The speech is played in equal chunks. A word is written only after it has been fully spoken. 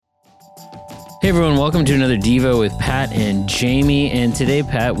Hey everyone, welcome to another Devo with Pat and Jamie. And today,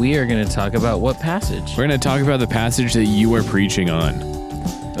 Pat, we are going to talk about what passage? We're going to talk about the passage that you are preaching on.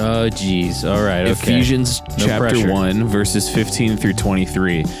 Oh, geez. All right. Okay. Ephesians No chapter pressure. 1, verses 15 through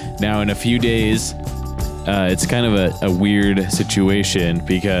 23. Now, in a few days, it's kind of a weird situation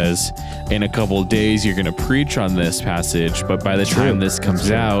because in a couple days, you're going to preach on this passage. But by the time this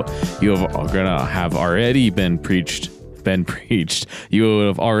comes out, you are going to have already been preached. You would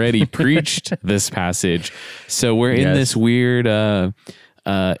have already preached this passage. So we're in this weird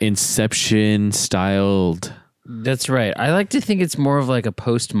Inception styled. That's right. I like to think it's more of like a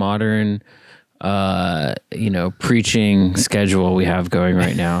postmodern, preaching schedule we have going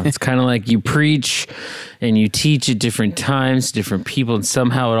right now. It's kind of like you preach and you teach at different times, different people, and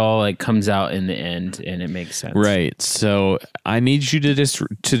somehow it all like comes out in the end and it makes sense. Right. So I need you to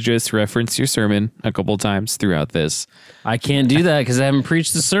just reference your sermon a couple times throughout this. I can't do that because I haven't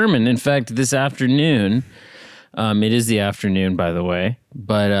preached the sermon. In fact, this afternoon, it is the afternoon, by the way,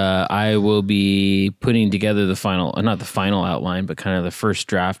 but I will be putting together the final, not the final outline, but kind of the first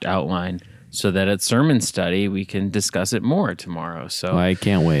draft outline so that at sermon study, we can discuss it more tomorrow. So I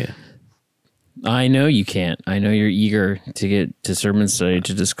can't wait. I know you can't. I know you're eager to get to sermon study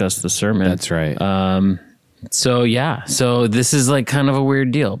to discuss the sermon. That's right. So this is like kind of a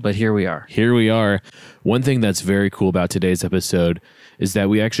weird deal, but here we are. Here we are. One thing that's very cool about today's episode is that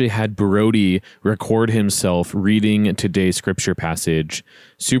we actually had Brody record himself reading today's scripture passage.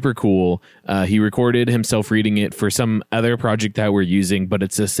 Super cool. He recorded himself reading it for some other project that we're using, but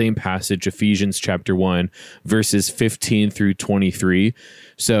it's the same passage, Ephesians chapter 1, verses 15 through 23.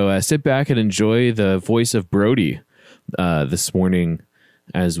 So sit back and enjoy the voice of Brody this morning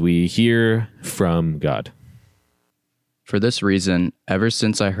as we hear from God. For this reason, ever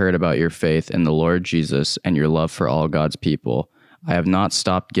since I heard about your faith in the Lord Jesus and your love for all God's people, I have not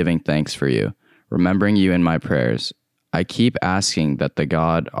stopped giving thanks for you, remembering you in my prayers. I keep asking that the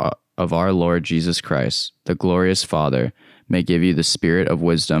God of our Lord Jesus Christ, the glorious Father, may give you the spirit of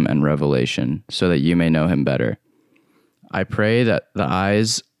wisdom and revelation, so that you may know him better. I pray that the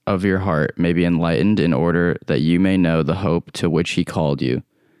eyes of your heart may be enlightened in order that you may know the hope to which he called you,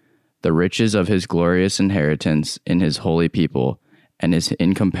 the riches of his glorious inheritance in his holy people, and his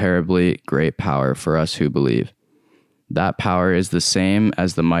incomparably great power for us who believe. That power is the same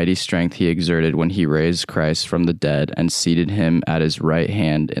as the mighty strength he exerted when he raised Christ from the dead and seated him at his right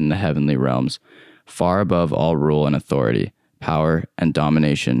hand in the heavenly realms, far above all rule and authority, power and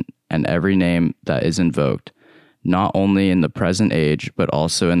domination, and every name that is invoked, not only in the present age, but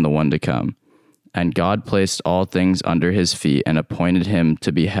also in the one to come. And God placed all things under his feet and appointed him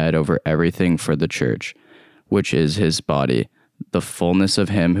to be head over everything for the church, which is his body, the fullness of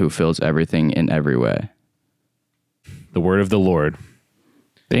him who fills everything in every way. The word of the Lord.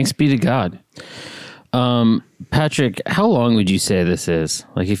 Thanks be to God. Patrick, how long would you say this is?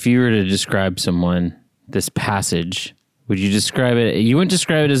 Like if you were to describe someone, this passage, would you describe it? You wouldn't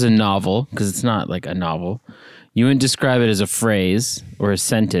describe it as a novel because it's not like a novel. You wouldn't describe it as a phrase or a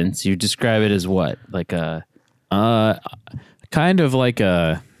sentence. You describe it as what? Like a... Kind of like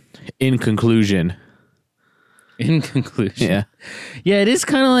a in conclusion. In conclusion. Yeah. Yeah, it is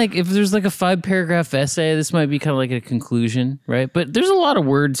kind of like if there's like a 5-paragraph essay, this might be kind of like a conclusion, right? But there's a lot of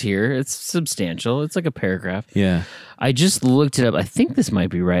words here. It's substantial. It's like a paragraph. Yeah. I just looked it up. I think this might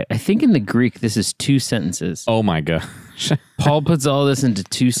be right. I think in the Greek, this is 2 sentences. Oh my gosh. Paul puts all this into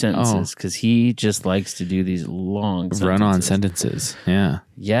 2 sentences because he just likes to do these long sentences. Run-on sentences. Yeah.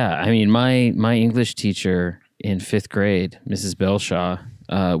 Yeah. I mean, my English teacher in 5th grade, Mrs. Belshaw,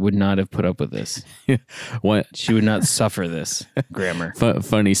 would not have put up with this. What? She would not suffer this grammar.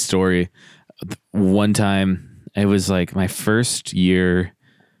 Funny story. One time, it was like my first year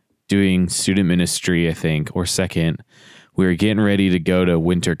doing student ministry, I think, or second. We were getting ready to go to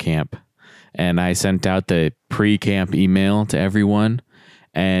winter camp, and I sent out the pre-camp email to everyone.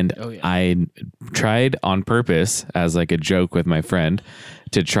 And I tried on purpose, as like a joke with my friend,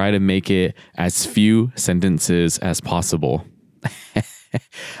 to try to make it as few sentences as possible.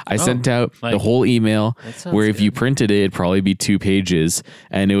 I sent out the whole email where if you printed it, it'd probably be 2 pages,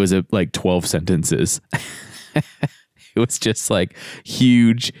 and it was like 12 sentences. It was just like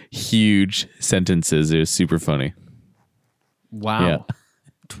huge sentences. It was super funny. Wow. Yeah.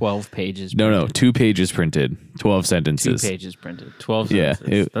 12 pages printed. No, 2 pages printed, 12 sentences. 2 pages printed, 12 Yeah,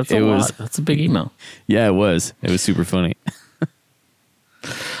 sentences. That's a lot. That's a big email. Yeah, it was. It was super funny.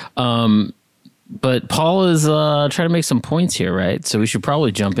 But Paul is trying to make some points here, right? So we should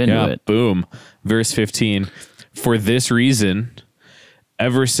probably jump into it. Boom. Verse 15. For this reason,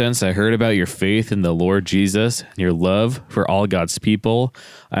 Ever since I heard about your faith in the Lord Jesus and your love for all God's people,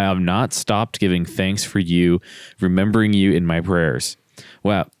 I have not stopped giving thanks for you, remembering you in my prayers.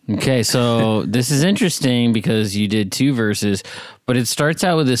 Wow. Okay, so this is interesting because you did 2 verses, but it starts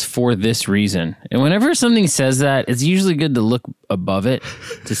out with this "for this reason." And whenever something says that, it's usually good to look above it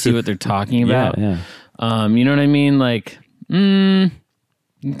to see what they're talking about. Yeah. You know what I mean? Like, kind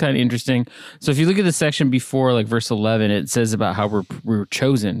of interesting. So if you look at the section before, like verse 11, it says about how we're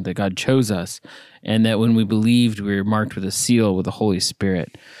chosen, that God chose us, and that when we believed, we were marked with a seal with the Holy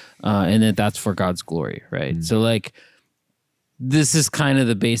Spirit, and that's for God's glory, right? So like, this is kind of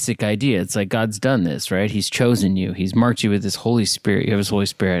the basic idea. It's like God's done this, right? He's chosen you. He's marked you with His Holy Spirit. You have His Holy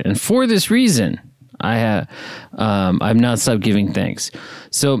Spirit, and for this reason, I've not stopped giving thanks.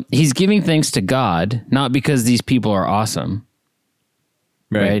 So He's giving thanks to God, not because these people are awesome.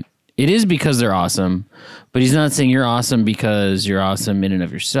 Right. It is because they're awesome, but He's not saying you're awesome because you're awesome in and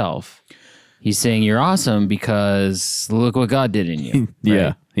of yourself. He's saying you're awesome because look what God did in you.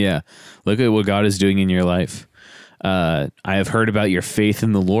 Right? Yeah. Look at what God is doing in your life. I have heard about your faith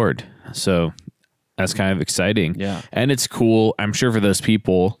in the Lord. So that's kind of exciting. Yeah. And it's cool, I'm sure, for those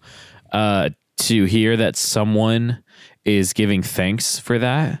people to hear that someone is giving thanks for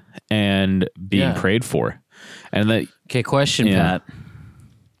that and being prayed for. And that. Okay, question, Pat.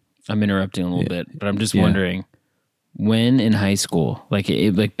 I'm interrupting a little bit, but I'm just wondering, when in high school, like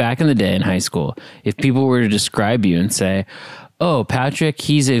back in the day in high school, if people were to describe you and say, "Oh, Patrick,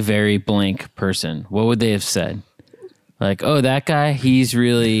 he's a very blank person," what would they have said? Like, "Oh, that guy, he's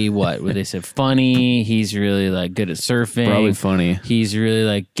really," what would they say? "Funny. He's really like good at surfing. Probably funny. He's really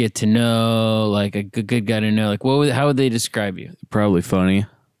like get to know, like a good guy to know." Like, how would they describe you? Probably funny.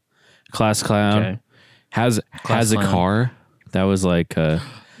 Class clown. Okay. Has a clown. car. That was like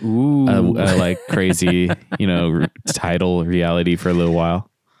Ooh. like crazy, title reality for a little while.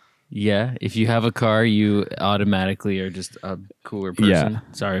 Yeah, if you have a car, you automatically are just a cooler person. Yeah.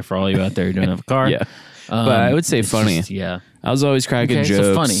 Sorry for all you out there who don't have a car. Yeah. But I would say it's funny. just- yeah. I was always cracking Okay, jokes.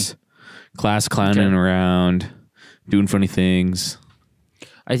 so funny. Class clowning around, doing funny things.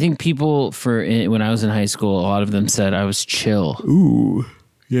 I think people when I was in high school, a lot of them said I was chill. Ooh.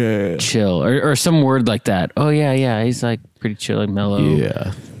 Yeah. Chill. Or some word like that. Oh, yeah. He's like pretty chill, like mellow.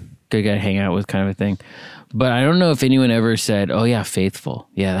 Yeah. Good guy to hang out with kind of a thing. But I don't know if anyone ever said, "Oh, yeah, faithful."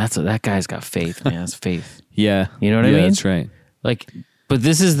 Yeah, that guy's got faith, man. That's faith. Yeah. You know what I mean? That's right. Like, but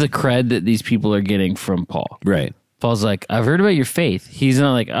this is the cred that these people are getting from Paul. Right. Paul's like, "I've heard about your faith." He's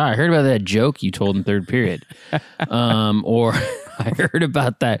not like, "I heard about that joke you told in 3rd period." Or I heard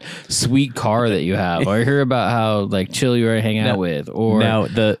about that sweet car that you have. Or I heard about how like chill you are to hang out with. Or Now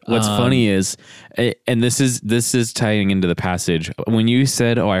what's funny is, and this is tying into the passage. When you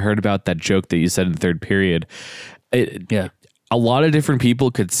said, "Oh, I heard about that joke that you said in 3rd period," a lot of different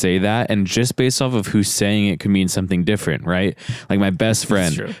people could say that, and just based off of who's saying it could mean something different, right? Like my best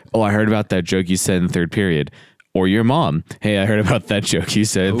friend, "Oh, I heard about that joke you said in 3rd period." Or your mom, "Hey, I heard about that joke you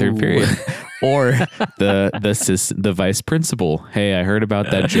said in 3rd period." Or the vice principal, "Hey, I heard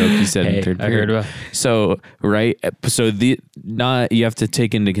about that joke you said in 3rd period." I heard about. So right, so you have to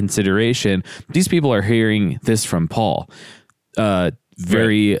take into consideration these people are hearing this from Paul,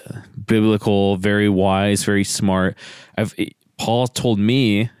 very biblical, very wise, very smart. Paul told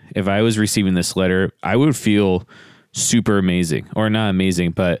me if I was receiving this letter, I would feel super amazing, or not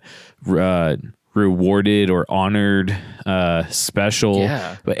amazing, but rewarded or honored, special.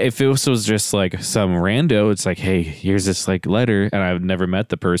 Yeah. But if this was just like some rando, it's like, "Hey, here's this like letter," and I've never met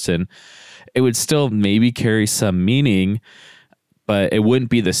the person, it would still maybe carry some meaning, but it wouldn't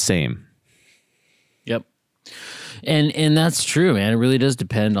be the same. Yep. And that's true, man. It really does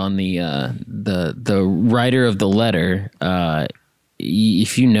depend on the writer of the letter.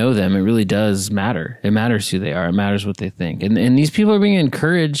 If you know them, it really does matter. It matters who they are. It matters what they think. And these people are being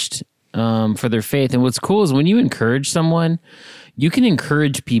encouraged for their faith. And what's cool is when you encourage someone, you can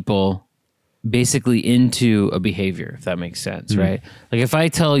encourage people basically into a behavior, if that makes sense, right? Like if I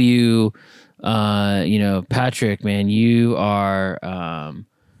tell you, "Patrick, man, you are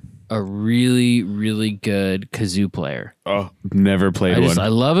a really, really good kazoo player." Oh, never played one. I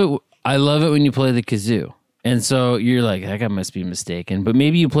love it. I love it when you play the kazoo. And so you're like, "That guy must be mistaken." But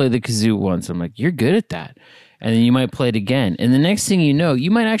maybe you play the kazoo once. I'm like, "You're good at that." And then you might play it again. And the next thing you know,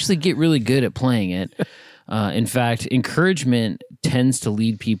 you might actually get really good at playing it. In fact, encouragement tends to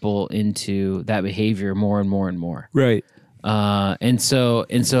lead people into that behavior more and more and more. Right. And so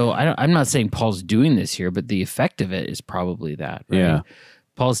I'm not saying Paul's doing this here, but the effect of it is probably that. Right? Yeah.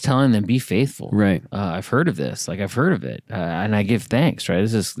 Paul's telling them, be faithful. Right. I've heard of this. Like, I've heard of it. And I give thanks, right?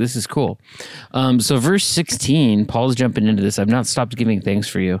 This is cool. So verse 16, Paul's jumping into this. I've not stopped giving thanks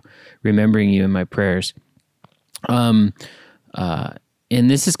for you, remembering you in my prayers. And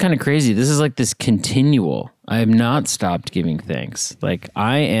this is kind of crazy. This is like this continual. I have not stopped giving thanks. Like,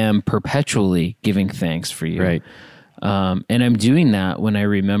 I am perpetually giving thanks for you. Right. And I'm doing that when I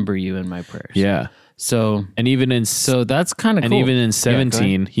remember you in my prayers. Yeah. So And even in so that's kind of cool. And even in Yeah,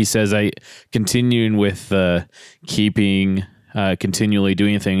 17, he says, I continuing with keeping, continually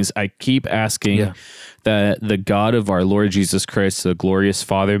doing things. I keep asking that the God of our Lord Jesus Christ, the glorious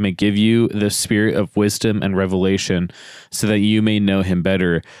Father, may give you the spirit of wisdom and revelation so that you may know him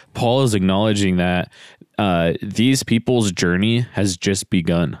better. Paul is acknowledging that these people's journey has just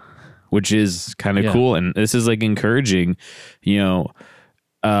begun, which is kind of cool. And this is like encouraging,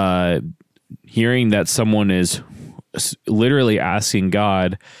 hearing that someone is literally asking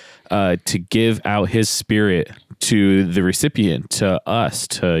God to give out his spirit to the recipient, to us,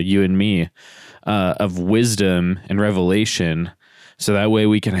 to you and me, of wisdom and revelation, so that way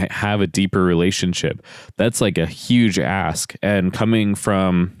we can have a deeper relationship. That's like a huge ask. And coming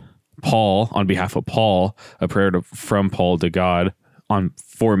from Paul, on behalf of Paul, a prayer from Paul to God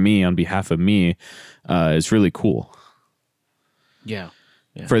for me, on behalf of me, is really cool. Yeah.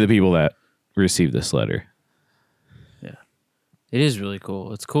 For the people that receive this letter. Yeah. It is really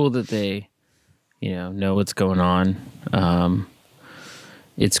cool. It's cool that they, know what's going on.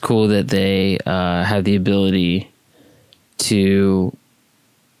 It's cool that they have the ability to,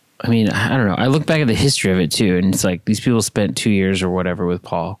 I don't know. I look back at the history of it too, and it's like these people spent 2 years or whatever with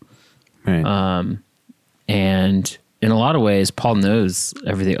Paul. Right. And in a lot of ways, Paul knows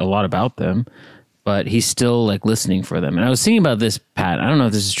a lot about them, but he's still like listening for them. And I was thinking about this, Pat. I don't know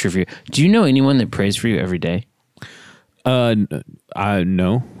if this is true for you. Do you know anyone that prays for you every day? No, I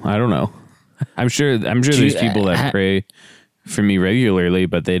don't know. I'm sure there's people that pray for me regularly,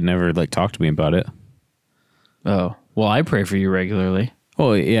 but they'd never like talk to me about it. Oh, well, I pray for you regularly.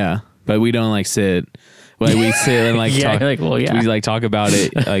 Oh yeah, but we don't like sit. Like we sit and like talk. We like talk about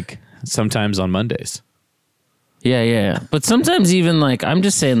it like sometimes on Mondays. Yeah. But sometimes even like, I'm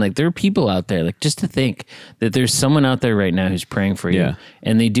just saying, like, there are people out there, like, just to think that there's someone out there right now who's praying for you,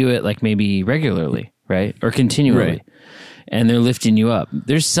 and they do it like maybe regularly, right? Or continually. Right. And they're lifting you up.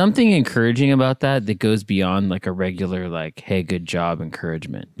 There's something encouraging about that goes beyond like a regular, like, hey, good job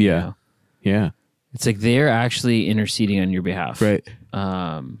encouragement. Yeah. You know? Yeah. It's like they're actually interceding on your behalf. Right.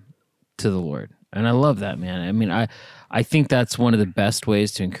 To the Lord. And I love that, man. I think that's one of the best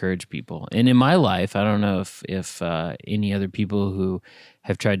ways to encourage people. And in my life, I don't know if any other people who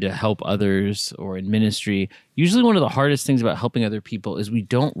have tried to help others or in ministry, usually one of the hardest things about helping other people is we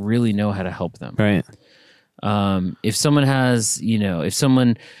don't really know how to help them. Right. If someone has, if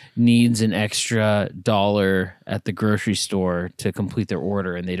someone needs an extra $1 at the grocery store to complete their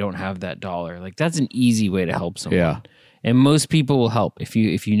order and they don't have that $1, like that's an easy way to help someone. Yeah. And most people will help if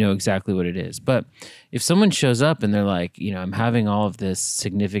you know exactly what it is. But if someone shows up and they're like, I'm having all of this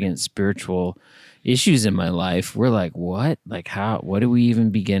significant spiritual issues in my life, we're like, what? Like what do we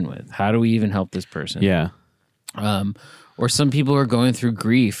even begin with? How do we even help this person? Yeah. Or some people are going through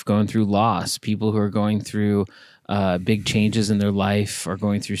grief, going through loss, people who are going through big changes in their life, are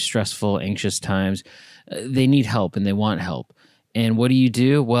going through stressful, anxious times. They need help and they want help. And what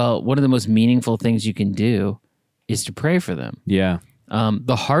do? Well, one of the most meaningful things you can do is to pray for them. Yeah.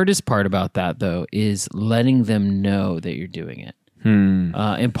 The hardest part about that, though, is letting them know that you're doing it.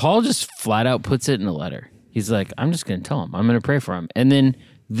 And Paul just flat out puts it in a letter. He's like, I'm just going to tell them. I'm going to pray for them. And then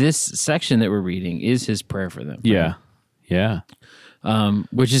this section that we're reading is his prayer for them. Yeah. Yeah.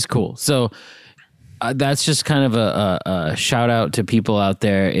 Which is cool. So that's just kind of a shout out to people out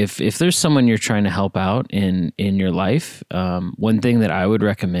there. If there's someone you're trying to help out in your life, one thing that I would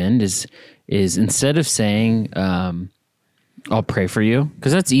recommend is instead of saying, I'll pray for you,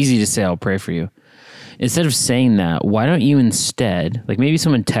 because that's easy to say, I'll pray for you. Instead of saying that, why don't you instead, like maybe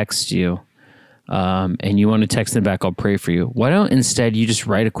someone texts you and you want to text them back, I'll pray for you. Why don't instead you just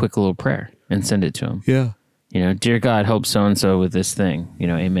write a quick little prayer and send it to them? Yeah. Dear God, help so-and-so with this thing,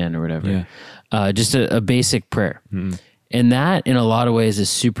 amen or whatever. Yeah. Just a basic prayer. Mm-hmm. And that in a lot of ways is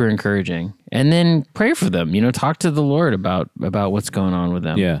super encouraging. And then pray for them, talk to the Lord about what's going on with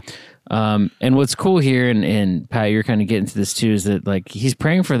them. Yeah. And what's cool here, and Pat, you're kind of getting to this too, is that like he's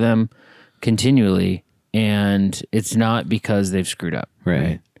praying for them continually, and it's not because they've screwed up.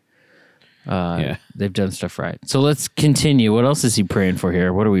 Right. They've done stuff right. So let's continue. What else is he praying for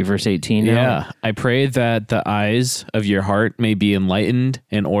here? What are we, verse 18 now? Yeah. I pray that the eyes of your heart may be enlightened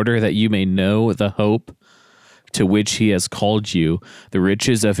in order that you may know the hope to which he has called you, the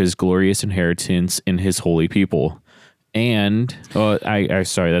riches of his glorious inheritance in his holy people. And I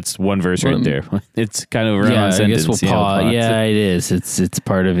sorry, that's one verse right there. It's kind of a Yeah, I guess we'll sentence. pause. Yeah, it is. It's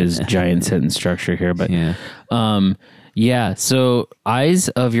part of his giant sentence structure here. But Yeah. So eyes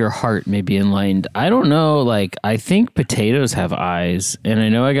of your heart may be enlightened. I don't know. Like, I think potatoes have eyes, and I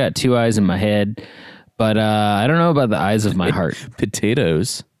know I got two eyes in my head, but I don't know about the eyes of my heart.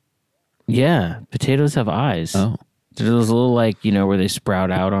 Potatoes. Yeah, potatoes have eyes. Oh. There's those little, like, where they sprout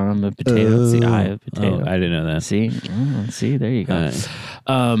out on them. A potato. It's the eye of potato. Oh, I didn't know that. See, there you go.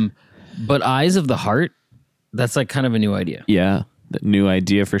 But eyes of the heart, that's like kind of a new idea. Yeah, the new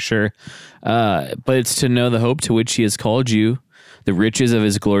idea for sure. But it's to know the hope to which he has called you, the riches of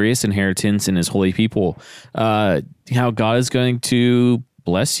his glorious inheritance in his holy people. How God is going to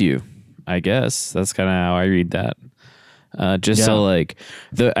bless you, I guess. That's kind of how I read that. So like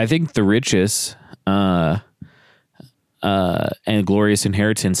I think the riches and glorious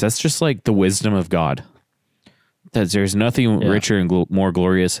inheritance, that's just like the wisdom of God. That there's nothing richer and more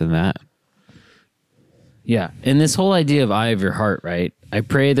glorious than that. Yeah. And this whole idea of eye of your heart, right? I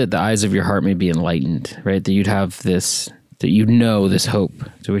pray that the eyes of your heart may be enlightened, right? That you'd have this, that you know this hope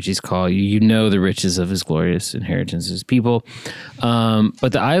to which he's called you. You know the riches of his glorious inheritance, his people.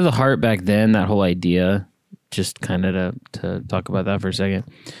 But the eye of the heart back then, that whole idea, just kind of to talk about that for a second,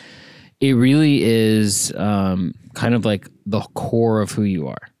 it really is kind of like the core of who you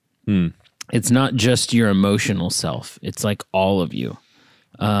are. It's not just your emotional self. It's like all of you.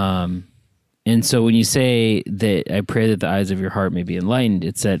 And so when you say that I pray that the eyes of your heart may be enlightened,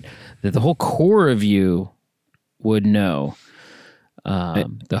 it's that the whole core of you would know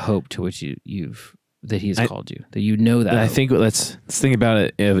the hope to which that he's called you, that you know that. I think let's think about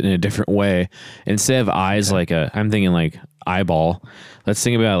it in a different way. Instead of eyes, I'm thinking like eyeball. Let's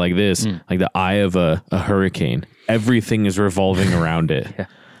think about it like this, like the eye of a hurricane. Everything is revolving around it. Yeah.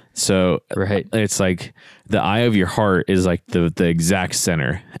 So it's like the eye of your heart is like the exact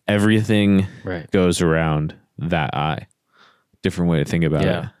center. Everything goes around that eye. Different way to think about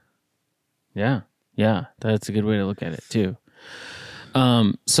it. Yeah. That's a good way to look at it too.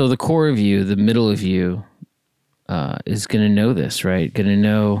 So the core of you, the middle of you, is going to know this, right? Going to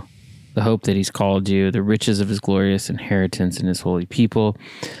know the hope that he's called you, the riches of his glorious inheritance in his holy people.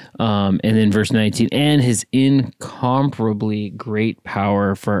 And then verse 19, and his incomparably great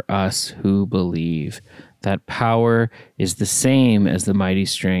power for us who believe. That power is the same as the mighty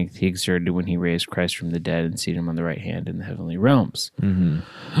strength he exerted when he raised Christ from the dead and seated him on the right hand in the heavenly realms.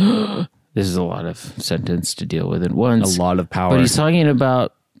 Mm-hmm. This is a lot of sentence to deal with at once. A lot of power. But he's talking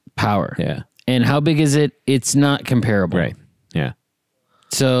about power. Yeah. And how big is it? It's not comparable. Right. Yeah.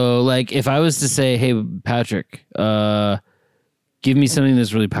 So, like, if I was to say, hey, Patrick, give me something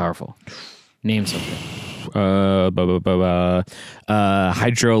that's really powerful. Name something.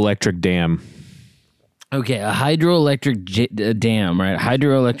 Hydroelectric dam. Okay, a hydroelectric dam, right?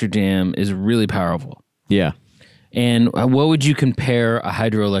 Hydroelectric dam is really powerful. Yeah. And what would you compare a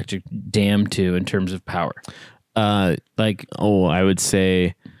hydroelectric dam to in terms of power? I would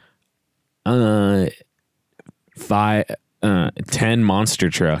say 10 monster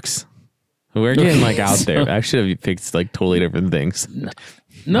trucks. We're getting out there. I should have picked totally different things.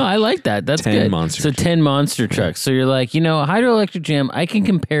 No, I like that. That's 10 good. monster so 10 monster trucks. So you're like, a hydroelectric dam, I can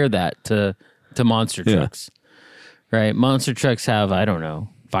compare that to monster trucks. Right? Monster trucks have, I don't know,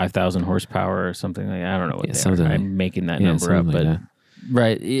 5,000 horsepower or something like that. I don't know what they are. I'm making that number up, but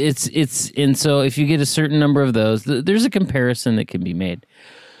right. It's and so if you get a certain number of those, there's a comparison that can be made.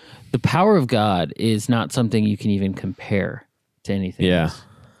 The power of God is not something you can even compare to anything else.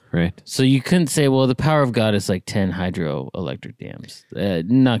 Right. So you couldn't say, well, the power of God is like 10 hydroelectric dams.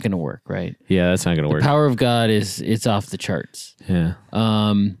 Not going to work, right? Yeah, that's not going to work. The power of God it's off the charts. Yeah.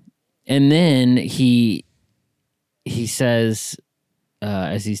 And then he says,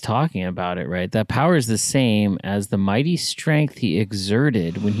 as he's talking about it, right, that power is the same as the mighty strength he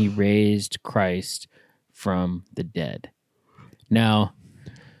exerted when he raised Christ from the dead. Now,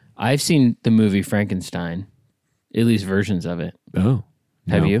 I've seen the movie Frankenstein, at least versions of it. Oh.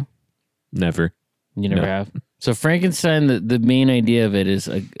 Have you? Never. You never have? So Frankenstein, the main idea of it is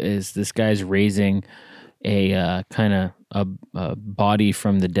this guy's raising a kind of a body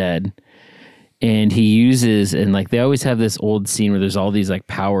from the dead. And he uses, and they always have this old scene where there's all these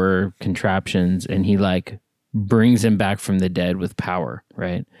power contraptions, and he brings him back from the dead with power,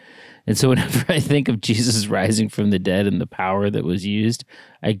 right? And so whenever I think of Jesus rising from the dead and the power that was used,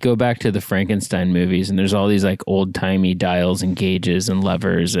 I go back to the Frankenstein movies, and there's all these old-timey dials and gauges and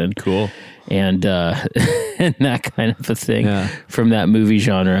levers and cool and and that kind of a thing from that movie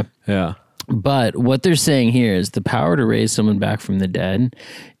genre. Yeah. But what they're saying here is the power to raise someone back from the dead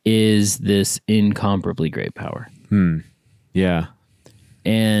is this incomparably great power. Yeah.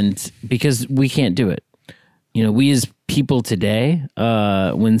 And because we can't do it. You know, we as people today,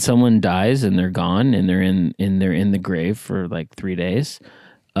 when someone dies and they're gone and they're in the grave for like 3 days,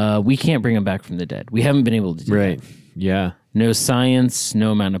 we can't bring them back from the dead. We haven't been able to do that. Yeah. No science,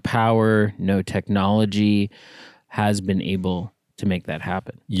 no amount of power, no technology has been able to make that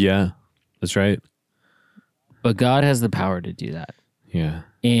happen. Yeah. That's right. But God has the power to do that. Yeah.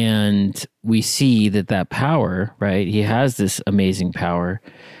 And we see that power, right? He has this amazing power,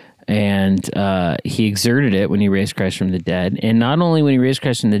 and he exerted it when he raised Christ from the dead. And not only when he raised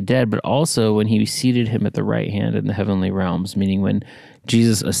Christ from the dead, but also when he seated him at the right hand in the heavenly realms, meaning when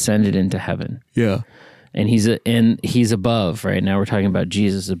Jesus ascended into heaven. Yeah. And he's above, right? Now we're talking about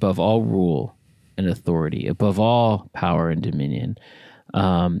Jesus above all rule and authority, above all power and dominion.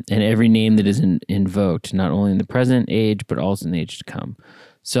 And every name that is invoked, not only in the present age, but also in the age to come.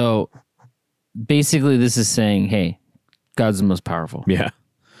 So basically this is saying, hey, God's the most powerful. Yeah.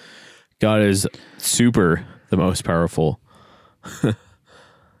 God is super the most powerful.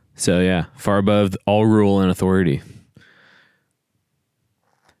 So yeah, far above all rule and authority.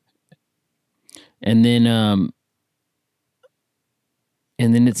 And then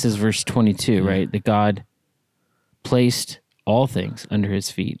it says verse 22, right? That God placed all things under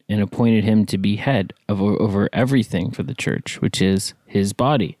his feet and appointed him to be head over everything for the church, which is his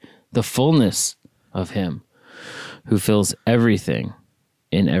body, the fullness of him who fills everything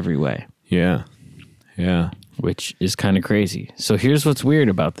in every way. Yeah. Yeah. Which is kind of crazy. So here's what's weird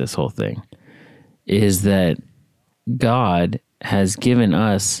about this whole thing is that God has given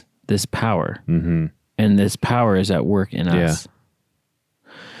us this power, and this power is at work in us.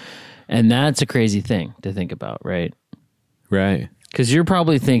 And that's a crazy thing to think about, right? Right. Because you're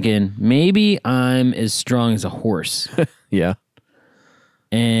probably thinking, maybe I'm as strong as a horse. Yeah.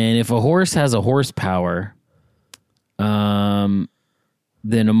 And if a horse has a horsepower, then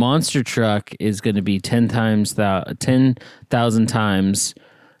a monster truck is going to be 10,000 times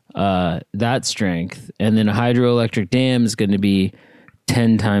that strength. And then a hydroelectric dam is going to be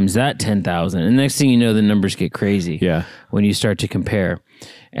 10 times that 10,000. And next thing you know, the numbers get crazy. Yeah. When you start to compare.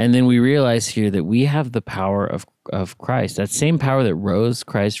 And then we realize here that we have the power of Christ. That same power that rose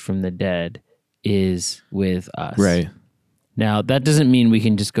Christ from the dead is with us. Right. Now, that doesn't mean we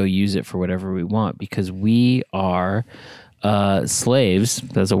can just go use it for whatever we want, because we are slaves.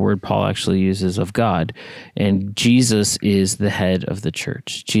 That's a word Paul actually uses of God. And Jesus is the head of the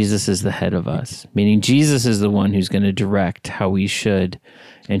church. Jesus is the head of us, meaning Jesus is the one who's going to direct how we should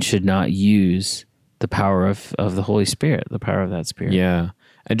and should not use the power of the Holy Spirit, the power of that Spirit. Yeah.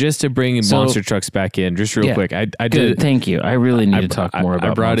 And just to bring monster trucks back in, just real quick, I good. did. Thank you. I really need to talk more about.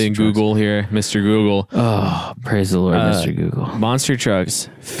 I brought monster in trucks. Google here, Mr. Google. Oh, praise the Lord, Mr. Google. Monster trucks,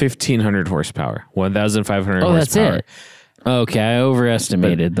 1,500 horsepower, 1,500 horsepower. Oh, that's it. Okay, I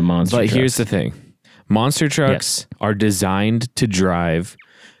overestimated the monster. But trucks. here's the thing: monster trucks are designed to drive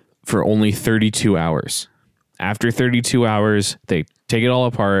for only 32 hours. After 32 hours, they take it all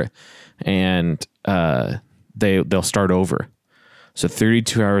apart and they'll start over. So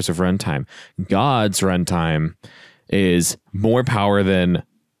 32 hours of runtime. God's runtime is more power than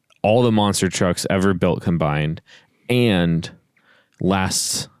all the monster trucks ever built combined, and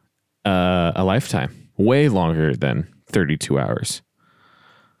lasts a lifetime, way longer than 32 hours.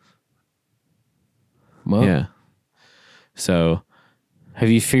 Well, Yeah. So have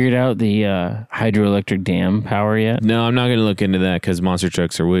you figured out the hydroelectric dam power yet? no, I'm not going to look into that because monster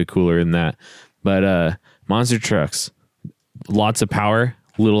trucks are way cooler than that. But monster trucks, lots of power,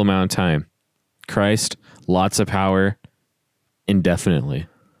 little amount of time. Christ, lots of power, indefinitely.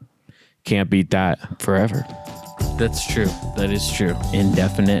 Can't beat that. Forever. That's true. That is true.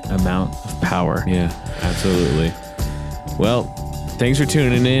 Indefinite amount of power. Yeah, absolutely. Well, thanks for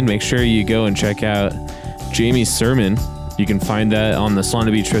tuning in. Make sure you go and check out Jamie's sermon. You can find that on the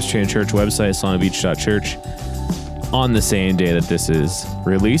Solana Beach Presbyterian Church website, solanabeach.church, on the same day that this is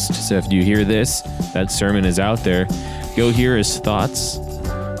released. So if you hear this, that sermon is out there. Go hear his thoughts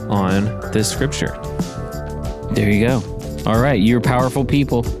on this scripture. There you go. All right. You're powerful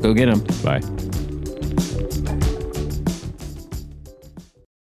people. Go get them. Bye.